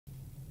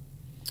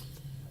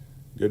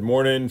Good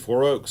morning,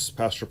 Four Oaks.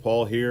 Pastor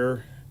Paul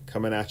here,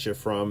 coming at you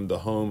from the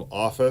home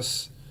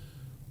office.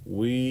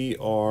 We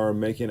are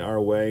making our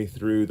way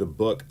through the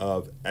book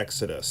of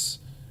Exodus,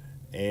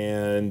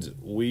 and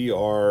we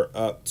are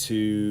up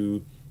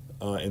to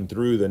and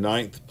through the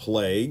ninth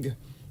plague,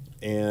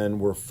 and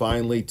we're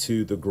finally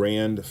to the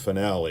grand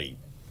finale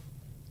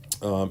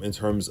in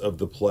terms of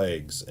the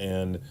plagues.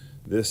 And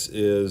this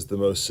is the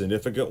most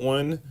significant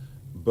one,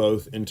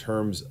 both in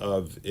terms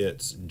of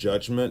its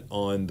judgment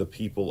on the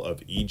people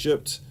of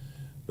Egypt,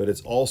 but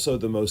it's also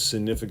the most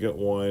significant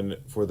one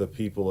for the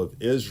people of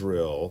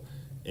Israel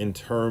in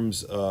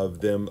terms of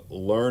them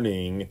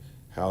learning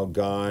how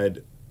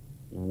God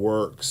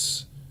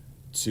works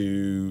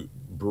to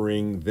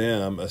bring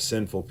them, a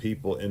sinful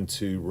people,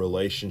 into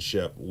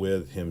relationship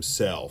with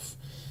himself.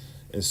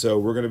 And so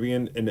we're going to be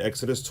in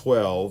Exodus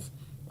 12.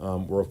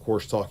 We're, of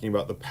course, talking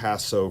about the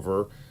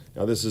Passover.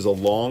 Now, this is a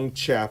long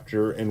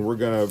chapter, and we're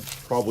going to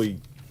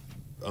probably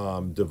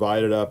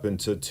divide it up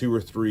into two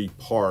or three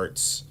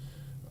parts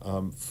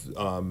and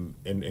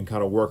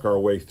kind of work our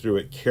way through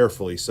it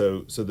carefully.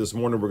 So this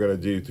morning we're going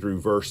to do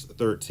through verse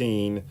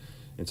 13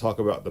 and talk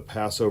about the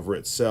Passover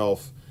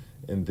itself,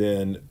 and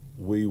then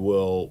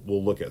we'll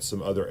look at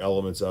some other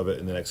elements of it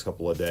in the next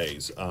couple of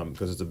days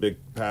because it's a big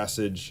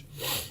passage,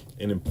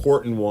 an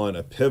important one,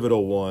 a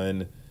pivotal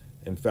one.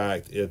 In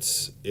fact,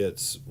 it's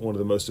one of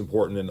the most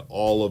important in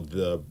all of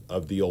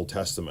the Old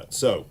Testament.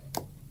 So,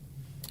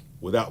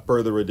 without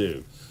further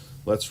ado,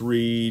 let's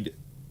read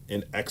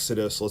in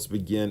Exodus. Let's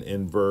begin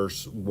in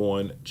verse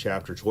 1,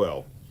 chapter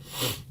 12.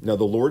 Now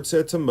the Lord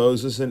said to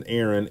Moses and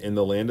Aaron in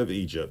the land of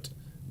Egypt,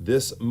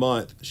 "This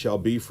month shall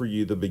be for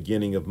you the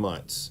beginning of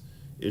months.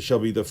 It shall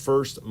be the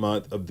first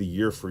month of the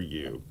year for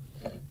you.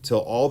 Tell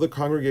all the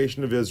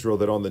congregation of Israel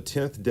that on the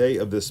 10th day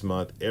of this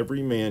month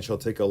every man shall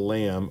take a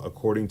lamb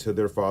according to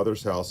their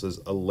father's houses,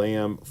 a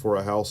lamb for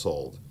a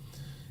household.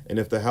 And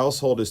if the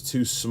household is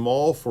too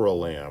small for a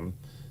lamb,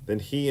 then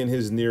he and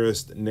his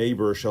nearest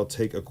neighbor shall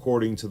take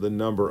according to the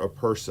number of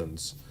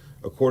persons.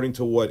 According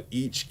to what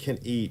each can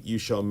eat, you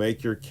shall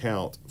make your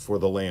count for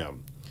the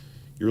lamb.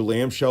 Your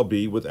lamb shall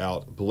be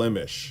without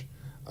blemish,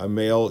 a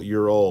male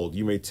year-old.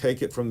 You may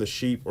take it from the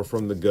sheep or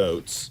from the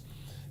goats,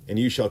 and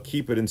you shall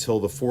keep it until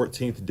the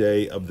 14th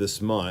day of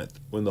this month,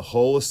 when the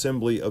whole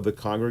assembly of the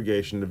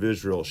congregation of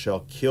Israel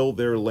shall kill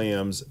their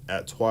lambs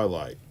at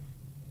twilight.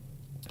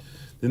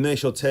 Then they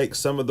shall take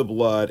some of the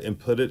blood and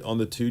put it on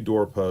the two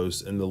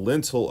doorposts and the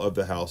lintel of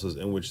the houses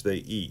in which they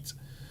eat.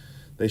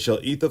 They shall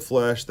eat the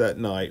flesh that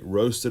night,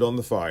 roasted on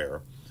the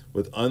fire.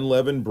 With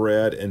unleavened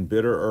bread and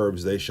bitter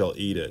herbs they shall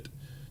eat it.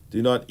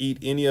 Do not eat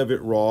any of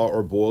it raw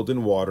or boiled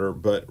in water,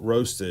 but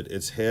roasted,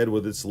 its head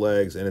with its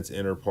legs and its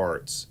inner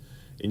parts.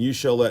 And you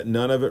shall let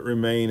none of it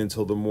remain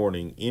until the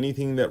morning.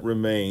 Anything that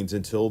remains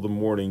until the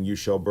morning you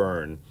shall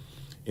burn.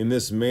 In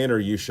this manner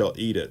you shall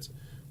eat it,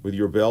 with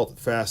your belt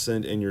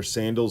fastened and your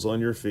sandals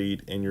on your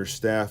feet and your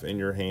staff in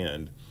your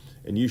hand.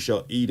 And you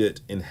shall eat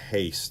it in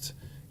haste.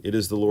 It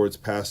is the Lord's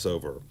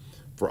Passover.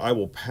 For I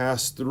will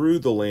pass through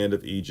the land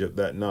of Egypt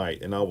that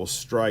night, and I will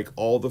strike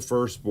all the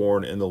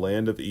firstborn in the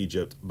land of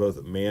Egypt,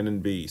 both man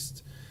and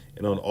beast.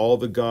 And on all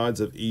the gods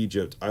of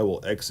Egypt I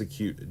will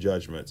execute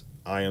judgment.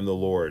 I am the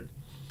Lord.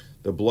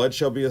 The blood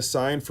shall be a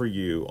sign for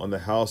you on the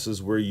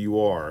houses where you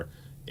are,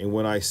 and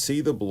when I see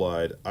the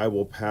blood, I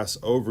will pass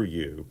over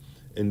you,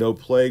 and no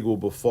plague will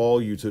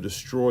befall you to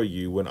destroy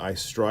you when I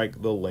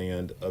strike the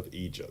land of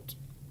Egypt."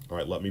 All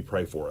right, let me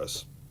pray for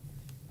us.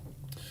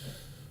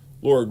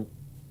 Lord,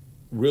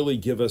 really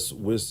give us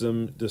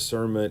wisdom,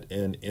 discernment,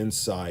 and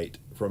insight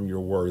from your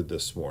word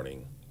this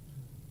morning.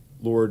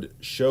 Lord,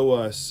 show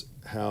us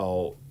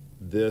how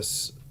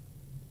this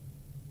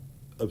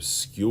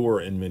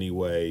obscure in many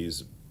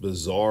ways,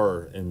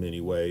 bizarre in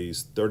many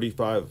ways,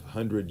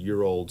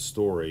 3,500-year-old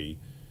story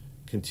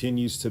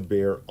continues to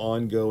bear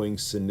ongoing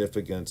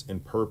significance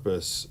and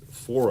purpose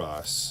for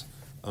us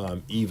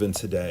even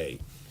today.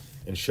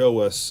 And show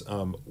us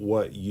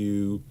what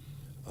you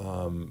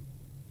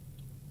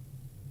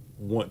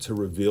want to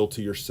reveal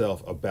to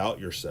yourself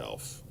about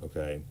yourself,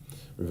 okay?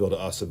 Reveal to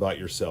us about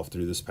yourself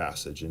through this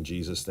passage. In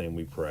Jesus' name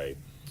we pray,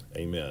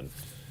 amen.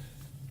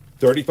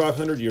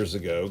 3,500 years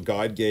ago,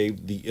 God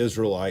gave the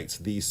Israelites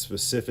these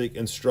specific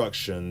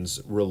instructions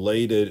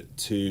related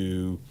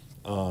to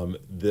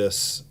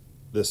this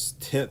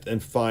 10th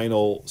and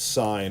final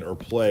sign or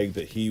plague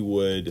that he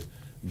would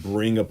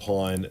bring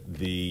upon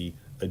the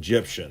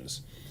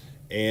Egyptians.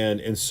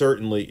 And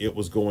certainly it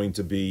was going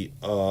to be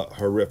a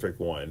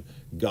horrific one.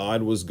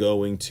 God was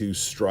going to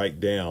strike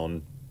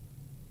down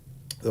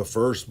the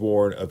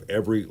firstborn of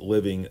every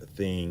living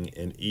thing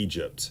in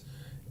Egypt.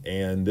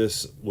 And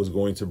this was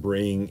going to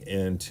bring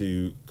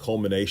into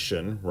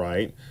culmination,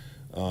 right,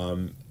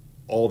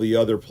 all the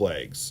other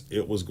plagues.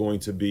 It was going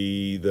to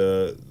be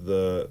the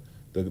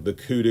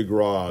coup de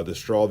grace, the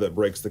straw that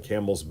breaks the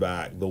camel's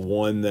back, the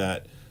one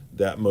that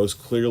most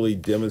clearly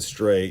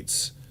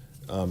demonstrates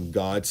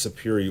God's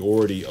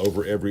superiority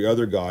over every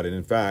other god. And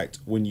in fact,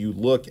 when you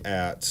look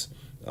at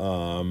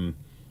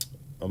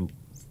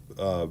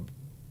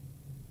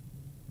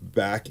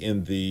back in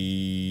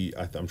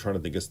I'm trying to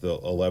think, it's the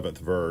 11th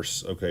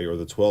verse, okay, or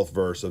the 12th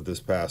verse of this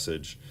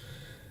passage.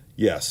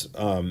 Yes,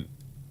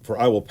 for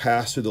I will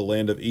pass through the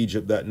land of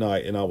Egypt that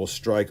night, and I will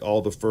strike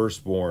all the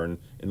firstborn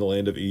in the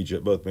land of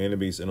Egypt, both man and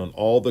beast, and on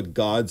all the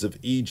gods of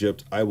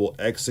Egypt I will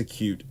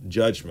execute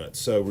judgment.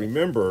 So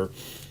remember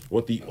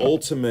what the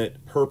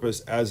ultimate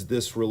purpose as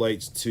this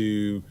relates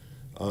to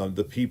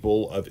the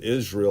people of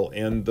Israel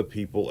and the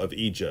people of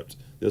Egypt.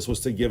 This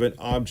was to give an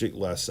object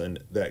lesson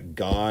that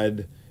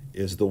God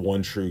is the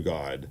one true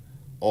God.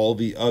 All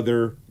the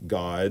other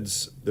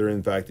gods, there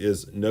in fact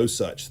is no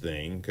such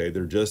thing. Okay,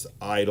 they're just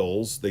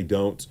idols. They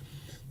don't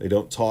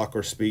talk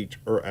or speak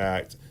or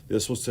act.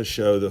 This was to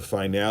show the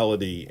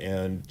finality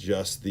and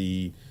just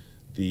the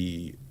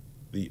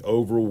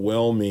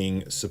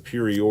overwhelming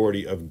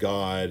superiority of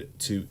God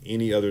to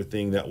any other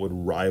thing that would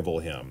rival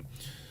him.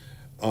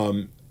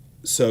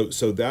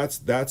 So that's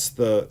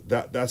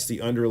the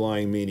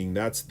underlying meaning.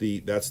 That's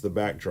the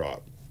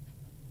backdrop.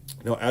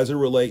 Now, as it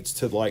relates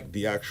to like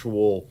the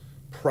actual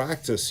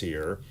practice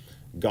here,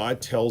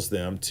 God tells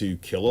them to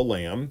kill a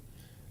lamb,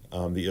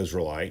 the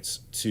Israelites,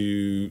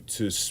 to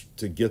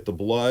get the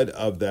blood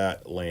of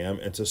that lamb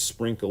and to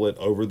sprinkle it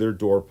over their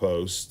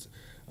doorpost,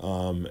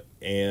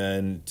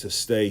 and to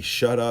stay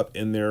shut up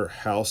in their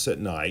house at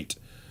night,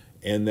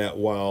 and that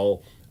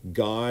while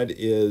God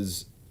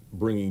is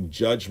bringing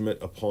judgment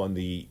upon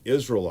the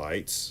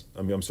Israelites,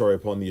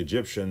 upon the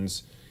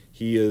Egyptians,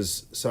 he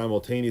is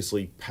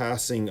simultaneously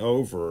passing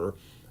over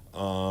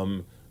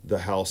the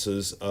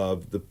houses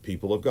of the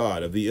people of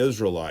God, of the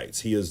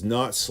Israelites. He is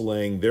not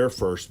slaying their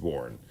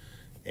firstborn.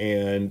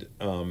 And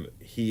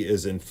he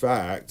is, in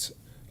fact,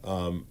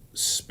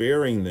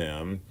 sparing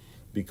them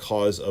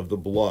because of the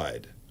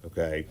blood,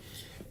 okay?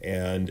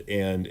 And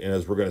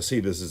as we're going to see,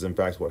 this is, in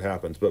fact, what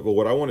happens. But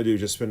what I want to do is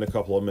just spend a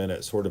couple of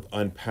minutes sort of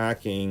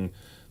unpacking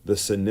the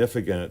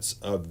significance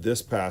of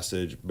this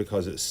passage,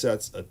 because it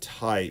sets a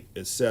type,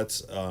 it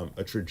sets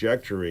a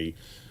trajectory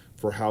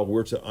for how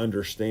we're to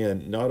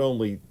understand not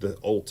only the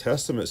Old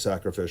Testament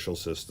sacrificial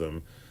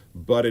system,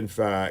 but in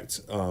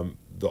fact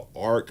the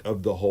arc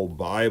of the whole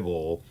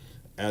Bible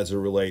as it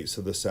relates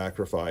to the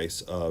sacrifice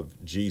of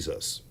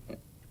Jesus.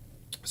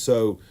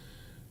 So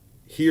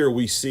here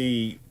we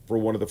see for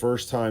one of the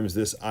first times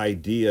this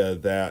idea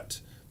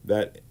that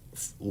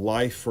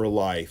life for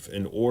life,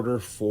 in order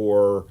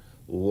for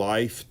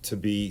life to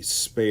be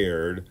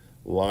spared,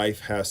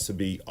 life has to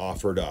be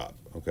offered up,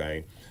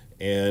 okay?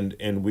 And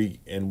we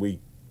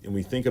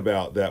think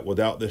about that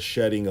without the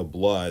shedding of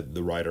blood,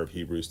 the writer of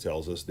Hebrews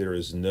tells us, there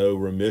is no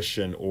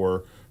remission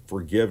or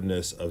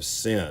forgiveness of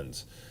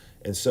sins.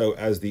 And so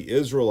as the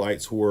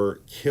Israelites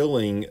were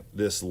killing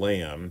this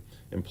lamb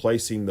and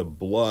placing the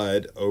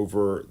blood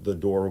over the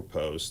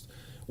doorpost,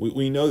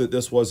 we know that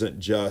this wasn't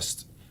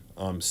just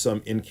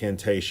some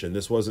incantation.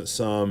 This wasn't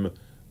some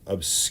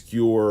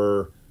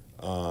obscure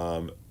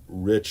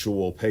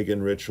ritual,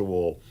 pagan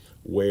ritual,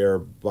 where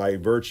by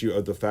virtue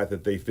of the fact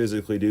that they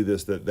physically do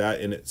this,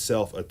 that in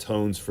itself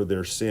atones for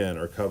their sin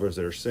or covers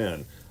their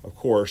sin. Of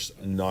course,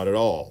 not at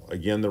all.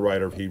 Again, the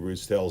writer of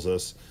Hebrews tells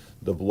us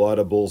the blood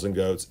of bulls and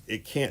goats,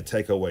 it can't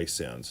take away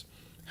sins.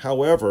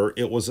 However,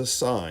 it was a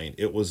sign,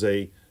 it was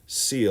a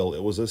seal,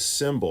 it was a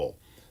symbol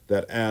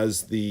that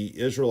as the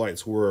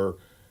Israelites were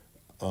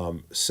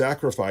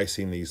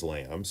sacrificing these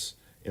lambs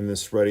and then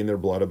spreading their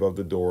blood above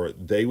the door,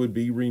 they would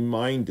be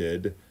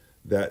reminded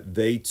that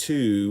they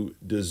too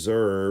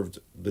deserved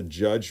the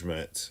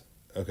judgment,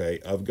 okay,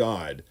 of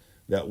God.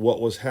 That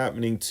what was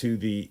happening to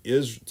the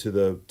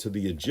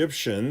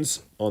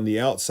Egyptians on the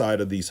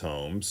outside of these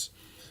homes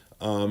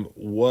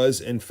was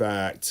in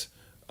fact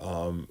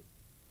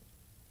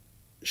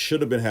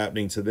should have been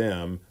happening to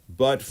them,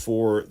 but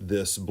for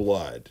this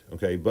blood,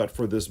 okay, but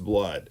for this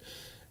blood.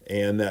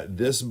 And that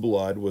this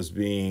blood was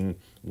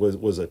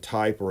a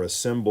type or a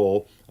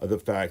symbol of the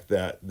fact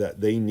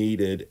that they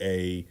needed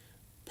a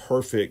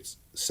perfect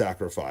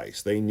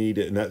sacrifice. They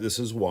needed, and that this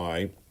is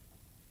why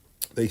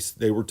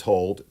they were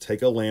told,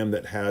 take a lamb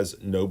that has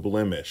no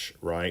blemish,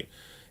 right?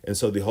 And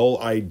so the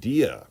whole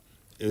idea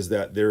is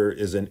that there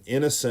is an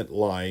innocent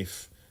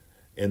life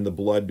and the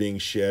blood being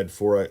shed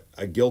for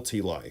a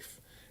guilty life.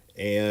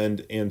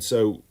 And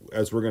so,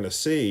 as we're going to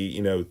see,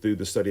 through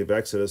the study of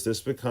Exodus,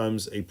 this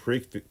becomes a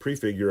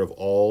prefigure of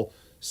all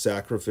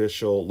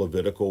sacrificial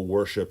Levitical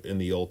worship in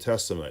the Old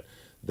Testament.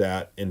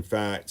 That, in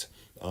fact,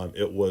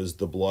 it was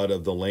the blood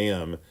of the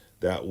lamb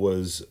that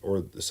was,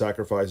 or the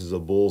sacrifices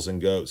of bulls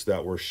and goats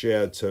that were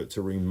shed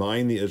to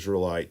remind the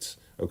Israelites,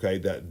 okay,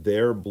 that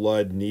their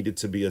blood needed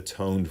to be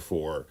atoned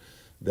for,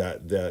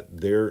 that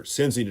their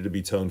sins needed to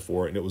be atoned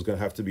for, and it was going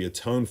to have to be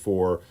atoned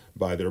for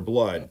by their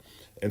blood.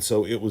 And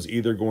so it was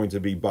either going to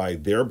be by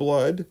their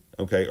blood,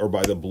 okay, or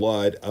by the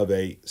blood of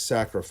a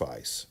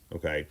sacrifice,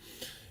 okay.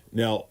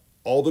 Now,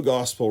 all the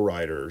gospel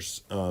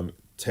writers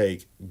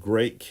take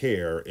great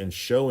care in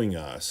showing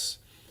us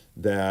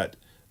that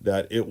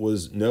it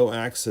was no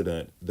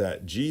accident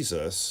that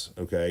Jesus,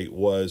 okay,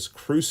 was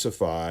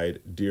crucified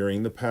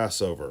during the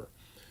Passover.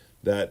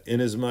 That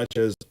inasmuch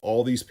as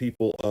all these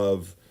people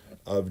of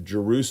of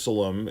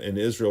Jerusalem and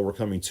Israel were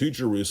coming to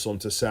Jerusalem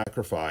to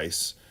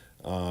sacrifice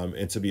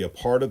and to be a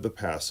part of the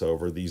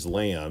Passover, these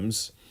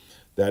lambs,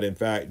 that in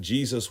fact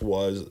Jesus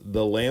was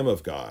the Lamb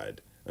of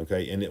God,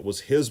 okay, and it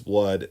was his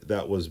blood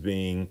that was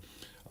being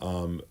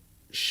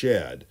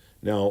shed.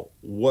 Now,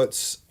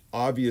 what's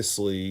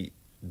obviously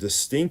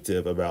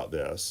distinctive about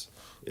this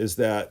is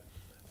that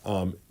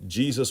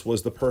Jesus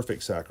was the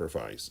perfect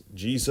sacrifice.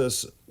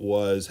 Jesus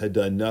had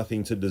done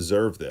nothing to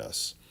deserve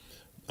this.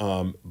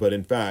 But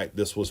in fact,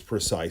 this was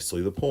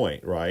precisely the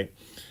point, right?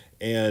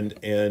 And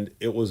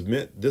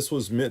this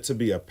was meant to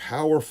be a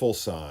powerful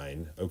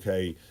sign,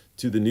 okay,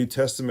 to the New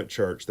Testament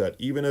church, that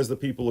even as the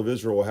people of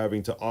Israel were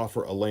having to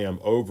offer a lamb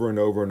over and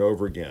over and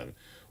over again,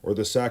 or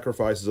the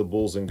sacrifices of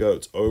bulls and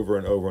goats over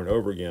and over and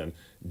over again,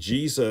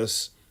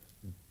 Jesus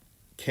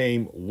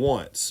came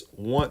once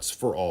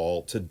for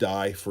all to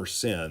die for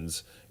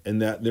sins,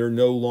 and that there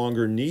no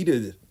longer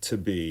needed to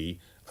be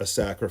a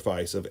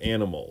sacrifice of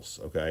animals,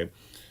 okay?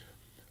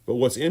 But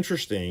what's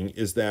interesting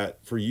is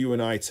that for you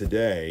and I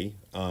today,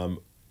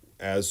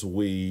 as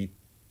we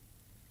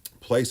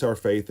place our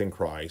faith in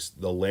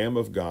Christ, the Lamb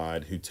of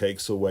God who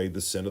takes away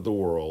the sin of the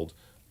world,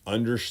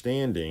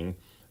 understanding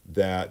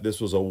that this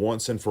was a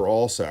once and for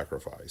all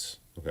sacrifice,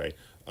 okay?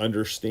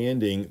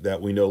 Understanding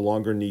that we no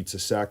longer need to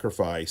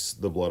sacrifice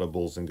the blood of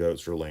bulls and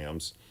goats or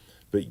lambs,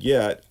 but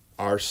yet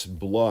our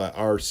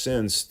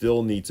sins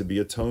still need to be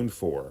atoned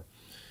for.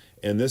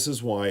 And this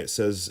is why it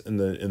says in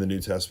the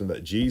New Testament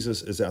that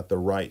Jesus is at the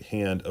right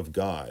hand of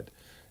God,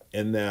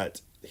 and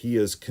that he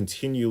is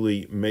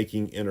continually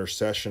making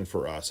intercession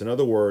for us. In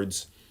other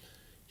words,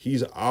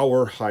 he's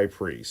our high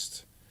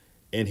priest,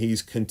 and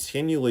he's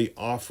continually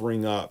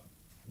offering up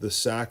the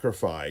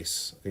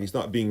sacrifice. He's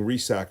not being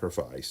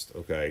re-sacrificed,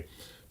 okay?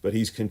 But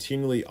he's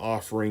continually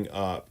offering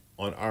up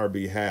on our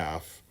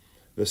behalf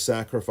the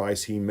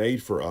sacrifice he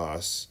made for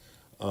us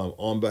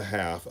on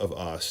behalf of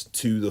us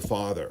to the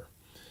Father.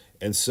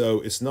 And so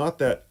it's not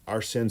that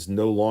our sins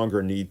no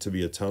longer need to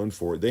be atoned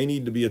for. They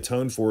need to be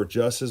atoned for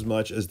just as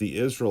much as the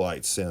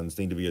Israelites' sins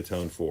need to be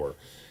atoned for.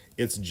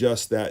 It's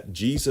just that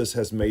Jesus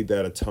has made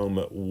that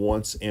atonement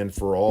once and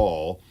for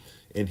all,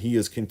 and he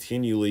is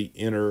continually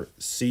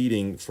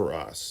interceding for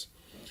us.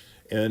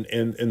 And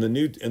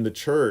the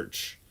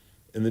church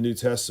in the New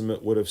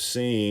Testament would have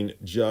seen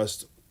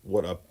just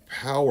what a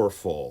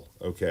powerful,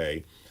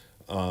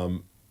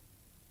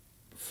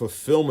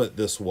 fulfillment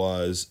this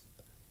was,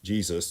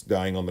 Jesus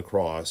dying on the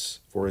cross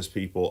for his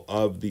people,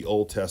 of the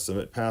Old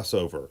Testament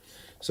Passover.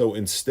 So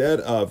instead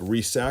of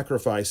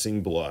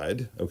re-sacrificing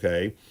blood,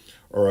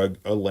 or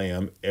a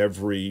lamb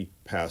every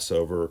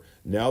Passover,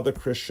 now the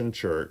Christian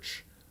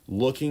church,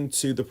 looking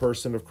to the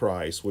person of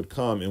Christ, would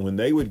come, and when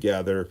they would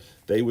gather,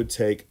 they would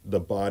take the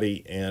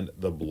body and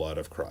the blood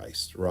of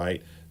Christ,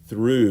 right?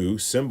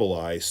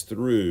 Symbolized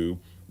through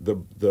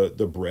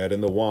the bread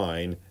and the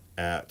wine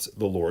at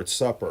the Lord's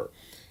Supper.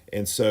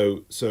 And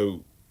so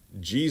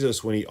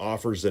Jesus, when he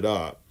offers it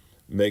up,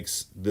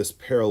 makes this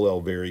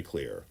parallel very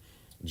clear.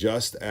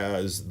 Just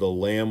as the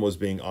lamb was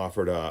being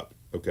offered up,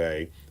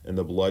 and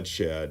the blood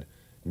shed,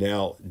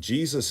 now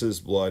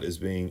Jesus's blood is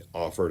being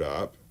offered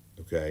up,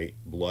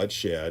 blood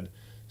shed,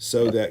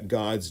 so that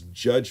God's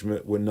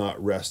judgment would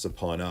not rest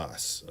upon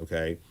us,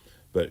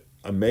 but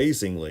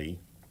amazingly,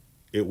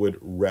 it would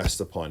rest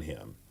upon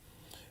him.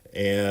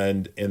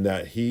 And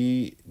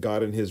that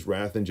God in his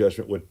wrath and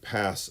judgment would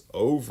pass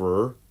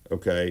over,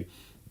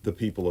 the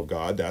people of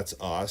God, that's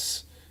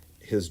us.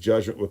 His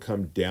judgment would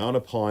come down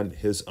upon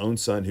his own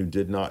son, who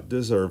did not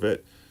deserve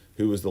it,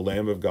 who is the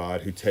Lamb of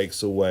God who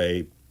takes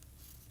away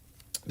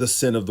the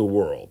sin of the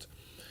world.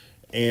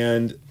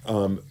 And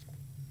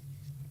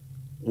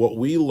what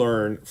we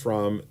learn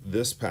from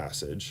this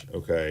passage,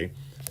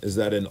 is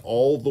that in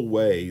all the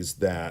ways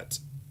that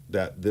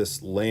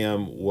this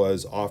lamb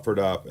was offered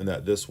up, and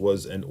that this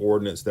was an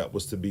ordinance that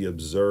was to be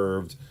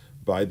observed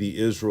by the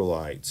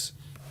Israelites,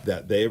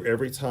 that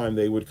every time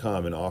they would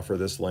come and offer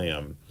this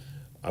lamb,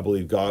 I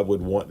believe God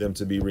would want them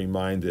to be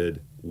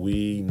reminded,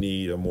 we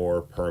need a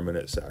more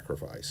permanent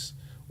sacrifice.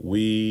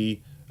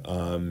 We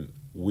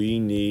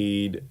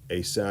need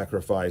a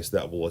sacrifice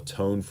that will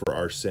atone for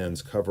our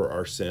sins, cover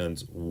our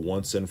sins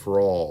once and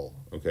for all,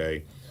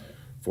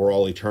 for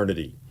all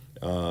eternity,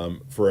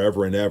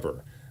 forever and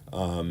ever.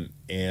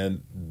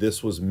 And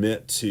this was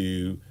meant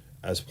to,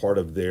 as part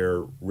of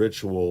their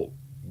ritual,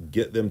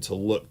 get them to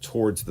look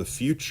towards the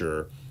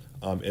future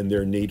in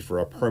their need for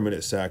a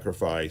permanent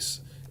sacrifice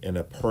and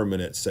a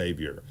permanent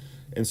Savior.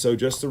 And so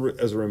just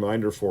as a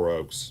reminder for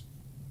Oaks,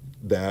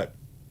 that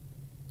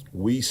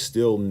we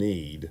still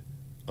need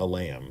a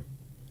lamb.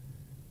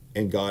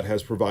 And God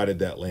has provided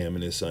that lamb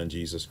in his son,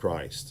 Jesus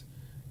Christ.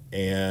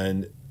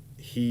 And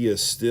he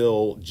is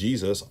still,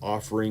 Jesus,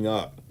 offering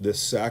up this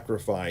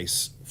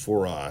sacrifice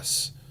for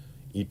us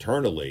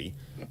eternally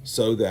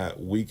so that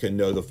we can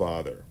know the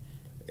Father,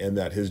 and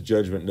that his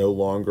judgment no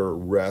longer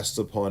rests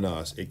upon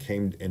us. It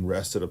came and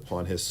rested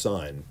upon his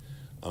son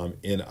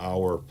in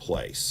our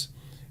place.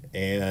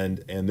 And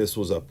this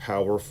was a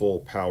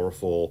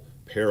powerful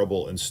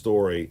parable and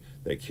story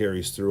that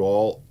carries through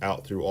all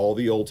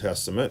the Old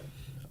Testament,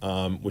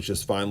 which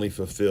is finally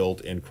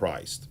fulfilled in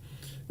Christ.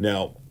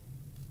 Now,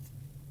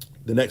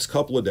 the next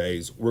couple of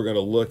days, we're going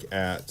to look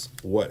at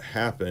what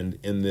happened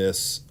in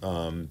this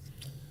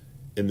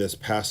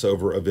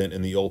Passover event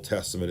in the Old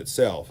Testament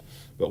itself.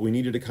 But we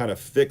needed to kind of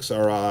fix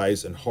our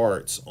eyes and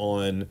hearts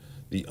on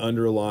the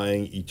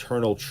underlying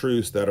eternal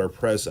truths that are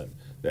present.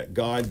 That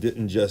God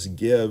didn't just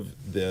give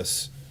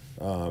this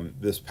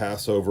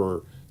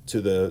Passover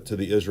to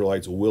the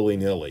Israelites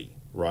willy-nilly,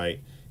 right?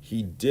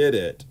 He did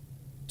it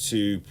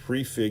to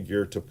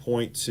prefigure, to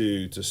point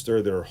to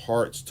stir their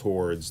hearts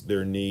towards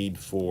their need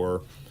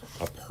for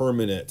a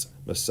permanent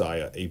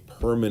Messiah, a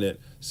permanent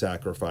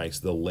sacrifice,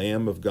 the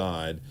Lamb of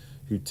God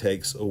who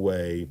takes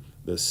away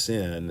the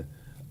sin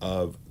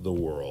of the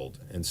world.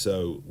 And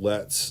so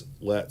let's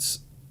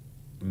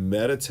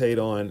meditate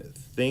on,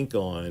 think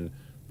on,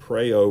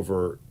 pray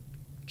over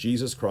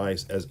Jesus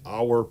Christ as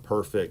our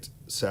perfect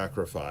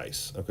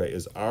sacrifice, okay,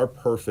 as our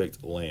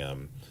perfect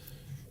lamb.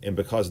 And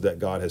because of that,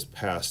 God has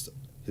passed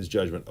his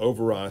judgment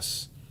over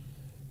us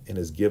and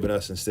has given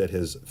us instead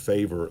his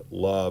favor,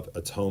 love,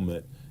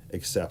 atonement,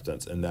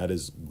 acceptance. And that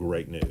is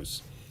great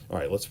news. All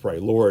right, let's pray.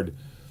 Lord,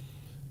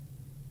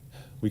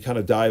 we kind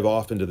of dive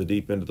off into the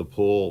deep end of the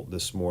pool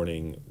this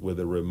morning with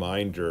a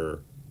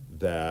reminder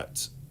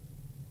that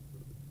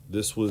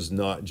this was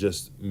not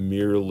just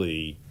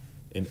merely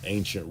an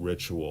ancient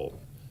ritual.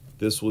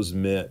 This was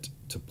meant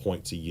to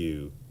point to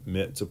you,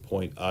 meant to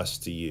point us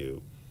to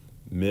you,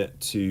 meant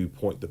to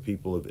point the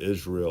people of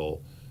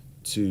Israel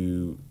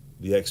to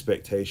the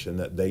expectation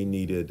that they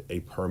needed a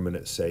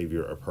permanent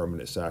Savior, a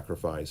permanent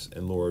sacrifice.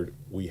 And Lord,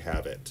 we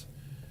have it.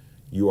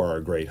 You are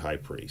a great high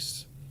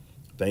priest.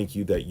 Thank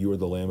you that you are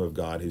the Lamb of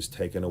God who's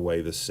taken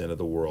away the sin of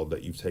the world,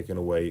 that you've taken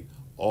away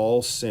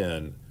all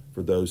sin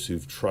for those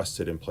who've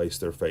trusted and placed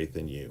their faith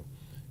in you.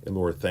 And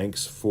Lord,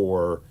 thanks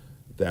for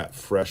that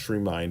fresh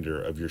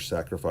reminder of your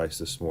sacrifice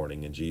this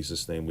morning. In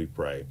Jesus' name we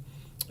pray.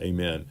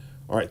 Amen.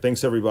 All right,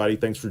 thanks everybody.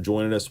 Thanks for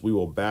joining us. We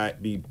will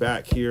be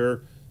back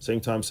here, same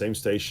time, same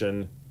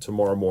station,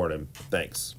 tomorrow morning. Thanks.